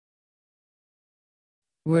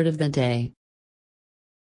Word of the day.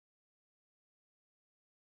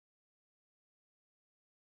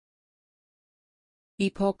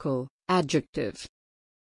 Epochal, adjective.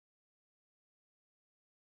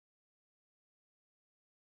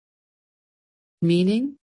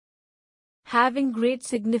 Meaning? Having great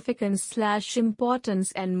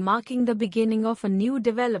significance/importance and marking the beginning of a new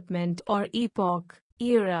development or epoch,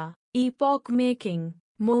 era, epoch-making,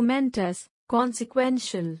 momentous,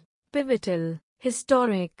 consequential, pivotal,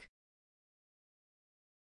 historic.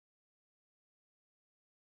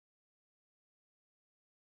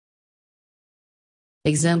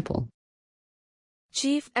 Example.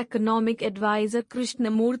 Chief Economic Advisor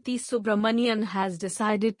Krishnamurthy Subramanian has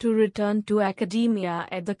decided to return to academia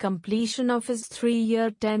at the completion of his 3-year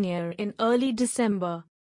tenure in early December.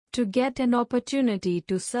 To get an opportunity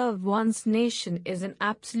to serve one's nation is an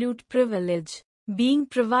absolute privilege. Being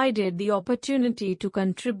provided the opportunity to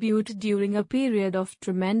contribute during a period of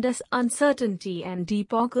tremendous uncertainty and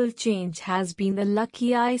epochal change has been the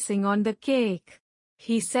lucky icing on the cake,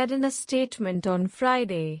 he said in a statement on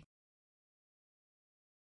Friday.